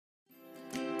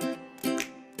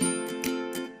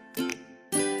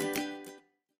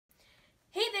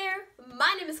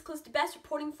Close to Best,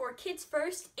 reporting for Kids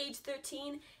First, age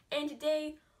 13, and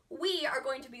today we are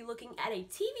going to be looking at a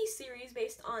TV series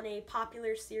based on a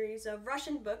popular series of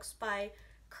Russian books by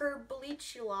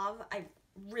Kurbilichilov. I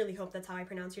really hope that's how I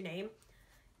pronounce your name.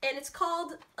 And it's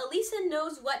called Alyson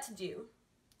Knows What to Do,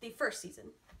 the first season.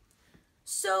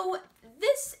 So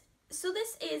this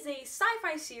is a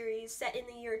sci-fi series set in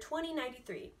the year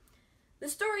 2093. The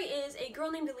story is a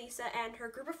girl named Alisa and her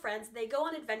group of friends. They go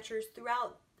on adventures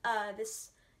throughout this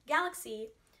galaxy.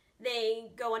 They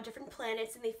go on different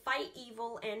planets and they fight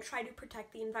evil and try to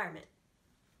protect the environment.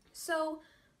 So,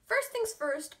 first things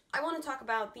first, I want to talk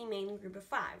about the main group of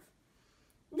 5.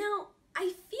 Now,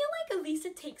 I feel like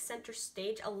Alisa takes center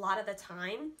stage a lot of the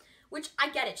time, which I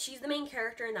get it. She's the main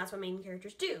character and that's what main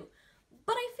characters do.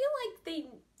 But I feel like they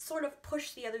sort of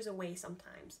push the others away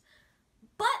sometimes.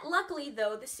 But luckily,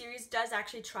 though, the series does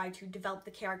actually try to develop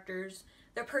the characters,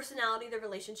 their personality, their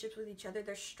relationships with each other,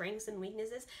 their strengths and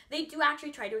weaknesses. They do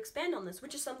actually try to expand on this,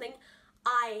 which is something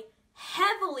I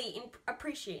heavily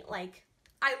appreciate. Like,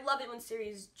 I love it when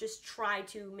series just try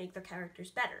to make their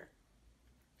characters better.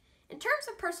 In terms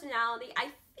of personality, I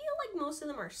feel like most of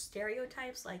them are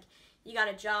stereotypes. Like, you got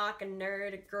a jock, a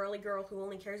nerd, a girly girl who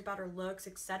only cares about her looks,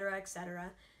 etc.,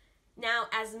 etc. Now,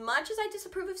 as much as I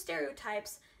disapprove of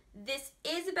stereotypes, this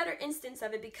is a better instance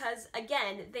of it because,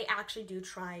 again, they actually do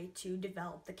try to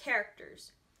develop the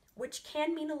characters, which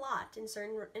can mean a lot in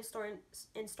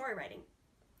story writing.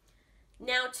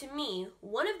 Now, to me,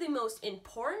 one of the most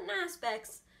important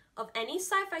aspects of any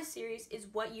sci-fi series is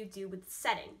what you do with the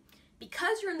setting.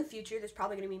 Because you're in the future, there's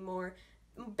probably going to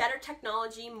be better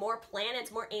technology, more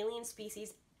planets, more alien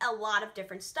species, a lot of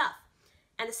different stuff.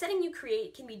 And the setting you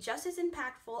create can be just as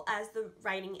impactful as the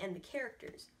writing and the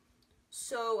characters.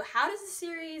 So how does the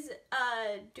series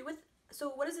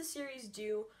what does the series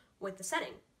do with the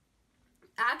setting?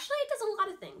 Actually, it does a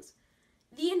lot of things.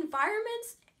 The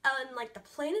environments and like the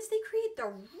planets they create,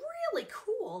 they're really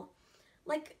cool.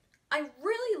 Like, I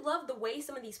really love the way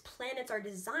some of these planets are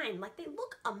designed. Like, they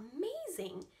look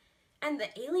amazing. And the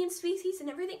alien species and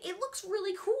everything, it looks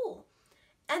really cool.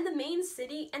 And the main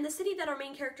city, and the city that our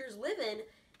main characters live in,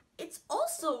 it's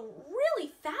also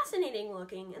really fascinating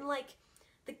looking. And like,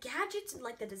 the gadgets and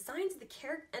like the designs of the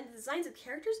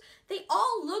characters, they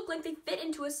all look like they fit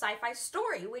into a sci-fi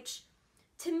story, which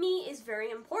to me is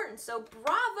very important. So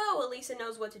bravo, Alisa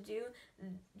Knows What to Do.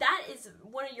 That is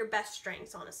one of your best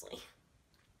strengths, honestly.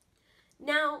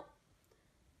 Now,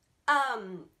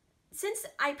 since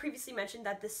I previously mentioned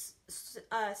that this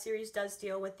series does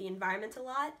deal with the environment a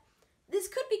lot, this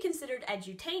could be considered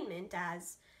edutainment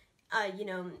as,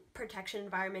 protection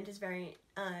environment is very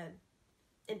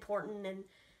important, and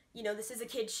this is a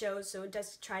kid's show, so it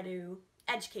does try to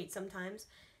educate sometimes.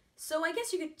 So I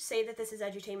guess you could say that this is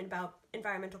edutainment about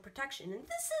environmental protection, and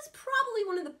this is probably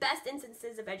one of the best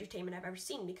instances of edutainment I've ever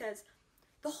seen, because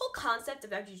the whole concept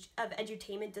of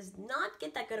edutainment does not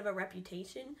get that good of a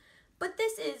reputation, but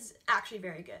this is actually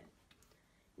very good.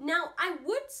 Now, I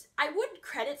would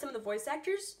credit some of the voice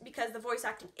actors because the voice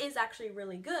acting is actually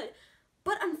really good,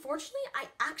 but unfortunately, I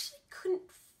actually couldn't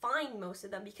find most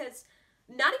of them because,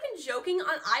 not even joking,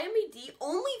 on IMDb,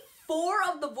 only 4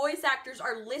 of the voice actors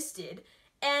are listed,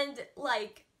 and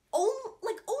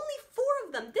only 4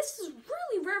 of them. This is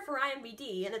really rare for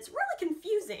IMDb, and it's really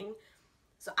confusing.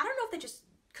 So I don't know if they just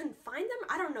couldn't find them.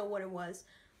 I don't know what it was,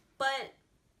 but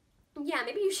yeah,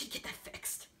 maybe you should get that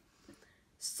fixed.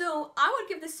 So I would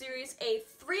give this series a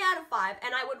 3 out of 5,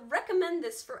 and I would recommend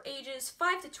this for ages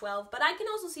 5 to 12, but I can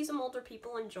also see some older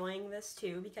people enjoying this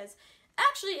too, because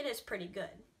actually it is pretty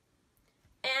good.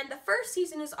 And the first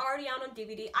season is already out on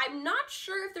DVD. I'm not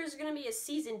sure if there's going to be a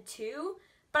season 2,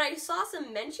 but I saw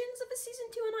some mentions of a season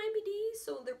 2 on IMDb,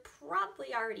 so there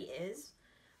probably already is.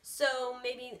 So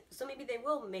maybe they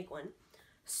will make one.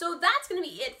 So that's going to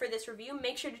be it for this review.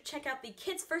 Make sure to check out the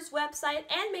Kids First website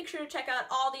and make sure to check out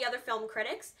all the other film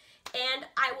critics. And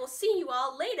I will see you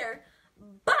all later.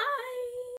 Bye!